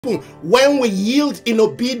when we yield in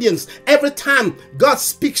obedience. Every time God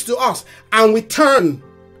speaks to us and we turn,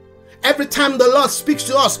 every time the Lord speaks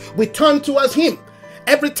to us, we turn towards him.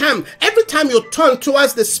 Every time you turn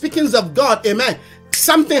towards the speakings of God, amen,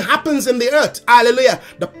 something happens in the earth. Hallelujah.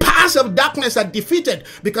 The powers of darkness are defeated,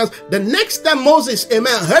 because the next time Moses,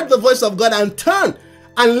 amen, heard the voice of God and turned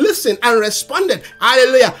and listened and responded,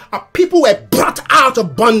 hallelujah, people were brought out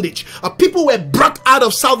of bondage. People were brought out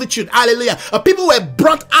of servitude. Hallelujah. People were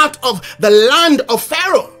brought out of the land of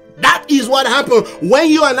Pharaoh. That is what happened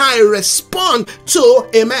when you and I respond to,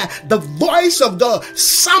 amen, the voice of God.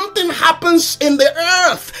 Something happens in the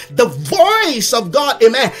earth. The voice of God,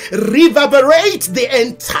 amen, reverberates the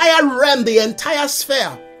entire realm, the entire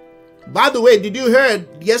sphere. By the way, did you hear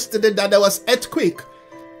yesterday that there was earthquake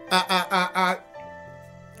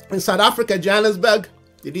in South Africa, Johannesburg?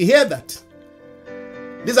 Did you hear that?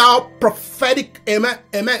 These are all prophetic,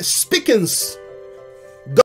 amen, speakings